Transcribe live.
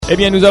Eh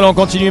bien, nous allons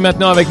continuer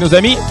maintenant avec nos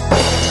amis.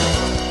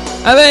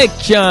 Avec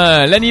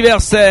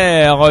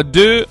l'anniversaire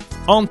de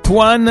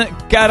Antoine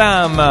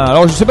Karam.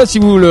 Alors, je ne sais pas si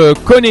vous le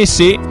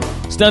connaissez.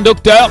 C'est un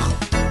docteur,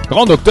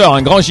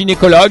 un grand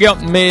gynécologue,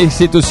 mais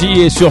c'est aussi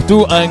et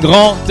surtout un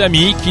grand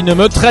ami qui ne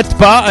me traite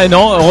pas. Eh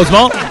non,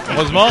 heureusement.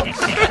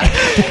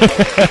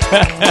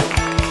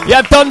 Il y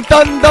a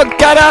Tonton Doc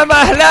Karam,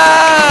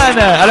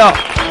 ahlan. Alors,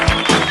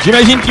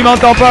 j'imagine qu'il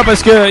m'entend pas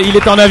parce qu'il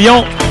est en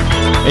avion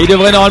et il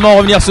devrait normalement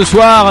revenir ce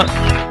soir.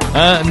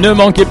 Ne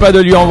manquez pas de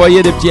lui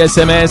envoyer des petits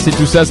SMS et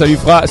tout ça, ça lui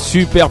fera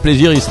super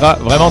plaisir, il sera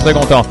vraiment très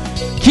content.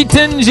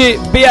 Kitenje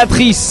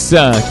Béatrice,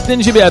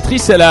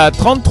 elle a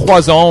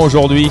 33 ans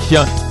aujourd'hui.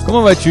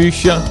 Comment vas-tu?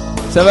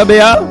 Ça va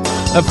Béa?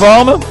 La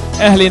forme?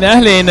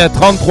 Ahlen,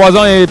 33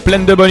 ans et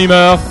pleine de bonne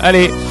humeur.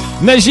 Allez,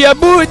 Naji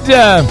Aboud.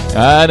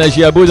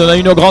 Naji Aboud, on a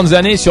eu nos grandes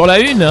années sur la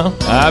une.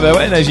 Ah bah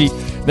ouais,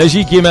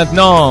 Naji qui est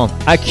maintenant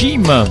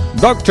Hakim,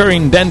 Doctor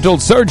in Dental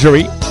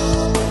Surgery.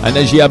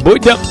 Naji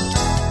Aboud,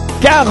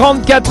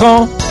 44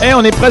 ans. Et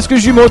on est presque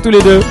jumeaux tous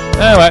les deux.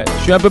 Ah ouais,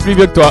 je suis un peu plus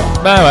vieux que toi.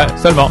 Ben ouais,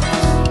 seulement.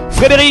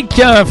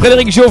 Frédéric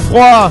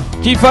Geoffroy.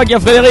 Qui fait qu'il y a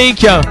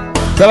Frédéric?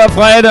 Ça va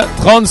Fred?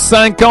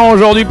 35 ans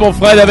aujourd'hui pour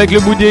Fred avec le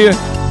boudé.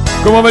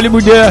 Comment va le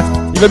boudé?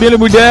 Il va bien le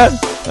boudé?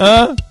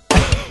 Hein?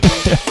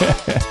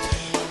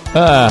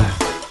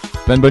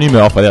 Plein de bonne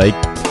humeur Frédéric.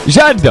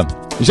 Jade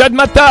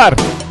Matar.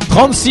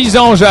 36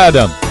 ans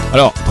Jade.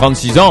 Alors,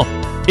 36 ans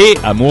et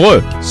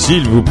amoureux,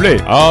 s'il vous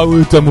plaît. Ah oui,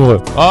 il est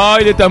amoureux.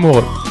 Il est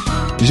amoureux.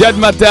 Jade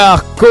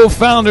Matar,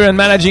 co-founder and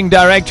managing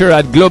director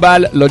at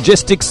Global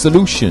Logistics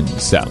Solutions.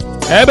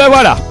 Eh ben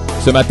voilà,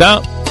 ce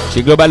matin,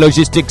 chez Global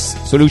Logistics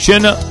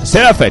Solutions,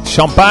 c'est la fête.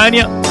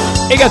 Champagne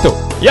et gâteau.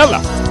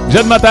 Yallah.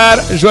 Jade Matar,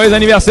 joyeux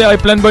anniversaire et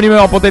plein de bonne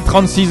humeur pour tes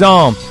 36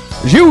 ans.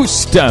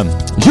 Just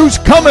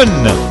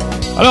Common.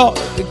 Alors,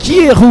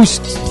 qui est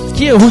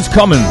Just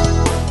Common?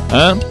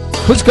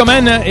 Just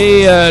Common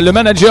est le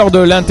manager de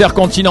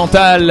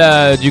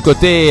l'Intercontinental du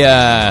côté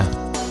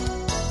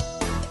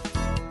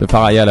de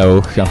Faraya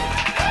là-haut.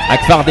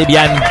 Akfar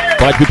Debian,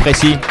 pour être plus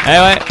précis. Eh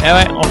ouais,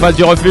 en face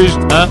du refuge.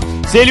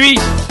 C'est lui,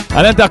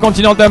 à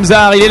l'Intercontinental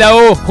Mzar, il est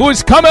là-haut.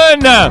 Who's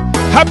Common?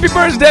 Happy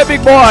birthday,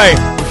 big boy.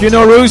 If you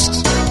know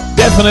Roost,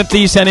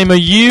 definitely send him a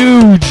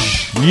huge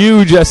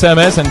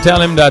SMS and tell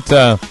him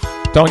that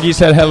Tanguy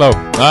said hello.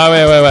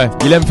 Ouais.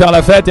 Il aime faire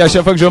la fête et à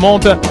chaque fois que je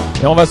monte,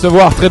 et on va se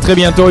voir très très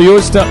bientôt,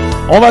 Youst.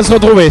 On va se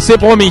retrouver, c'est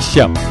promis.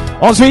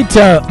 Ensuite,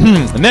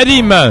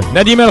 Nadim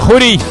El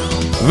Khouri,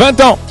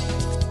 20 ans.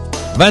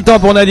 20 ans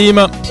pour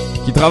Nadim,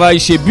 qui travaille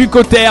chez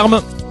Bucotherm,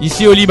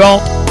 ici au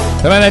Liban.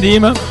 Ça va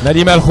Nadim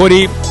El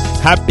Khouri,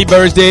 happy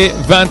birthday,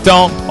 20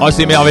 ans.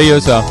 C'est merveilleux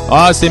ça.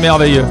 C'est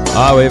merveilleux.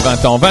 Ouais,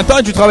 20 ans. 20 ans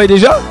et tu travailles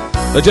déjà?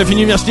 T'as déjà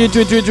fini l'université,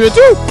 tu et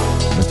tout?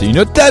 T'es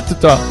une tête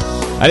toi.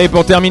 Allez,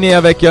 pour terminer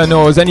avec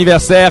nos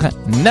anniversaires,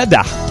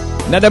 Nada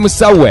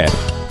Moussaouer.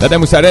 Nada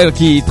Moussaouer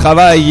qui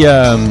travaille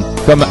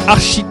comme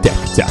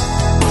architecte.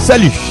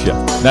 Salut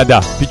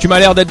Nada. Puis tu m'as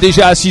l'air d'être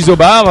déjà assise au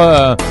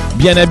bar,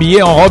 bien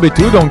habillée en robe et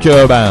tout, donc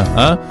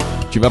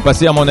tu vas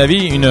passer à mon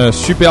avis une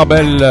super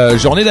belle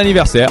journée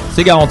d'anniversaire,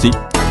 c'est garanti.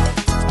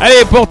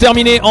 Allez, pour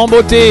terminer en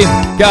beauté,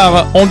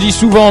 car on dit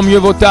souvent mieux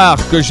vaut tard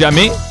que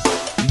jamais,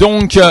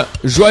 donc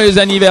joyeux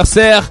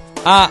anniversaire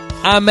à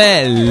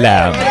Amel.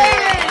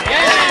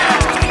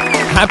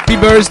 Happy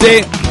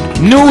birthday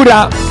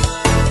Noura.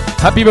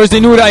 Happy birthday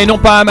Noura et non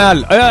pas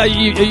Amal.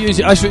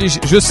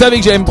 Je savais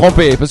que j'allais me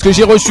tromper parce que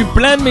j'ai reçu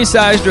plein de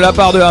messages de la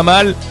part de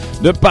Amal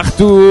de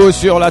partout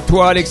sur la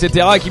toile, etc.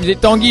 qui me disaient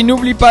Tanguy,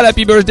 n'oublie pas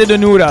l'happy birthday de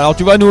Noura. Alors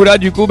tu vois Noura,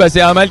 du coup c'est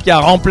Amal qui a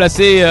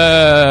remplacé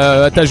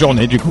ta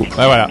journée du coup.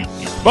 Voilà.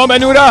 Bon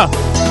Noura,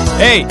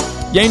 hey,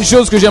 il y a une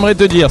chose que j'aimerais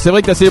te dire. C'est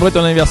vrai que tu as célébré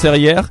ton anniversaire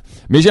hier,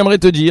 mais j'aimerais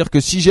te dire que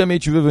si jamais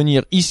tu veux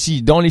venir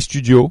ici dans les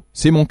studios,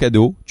 c'est mon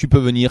cadeau. Tu peux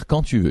venir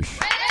quand tu veux.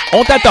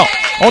 On t'attend.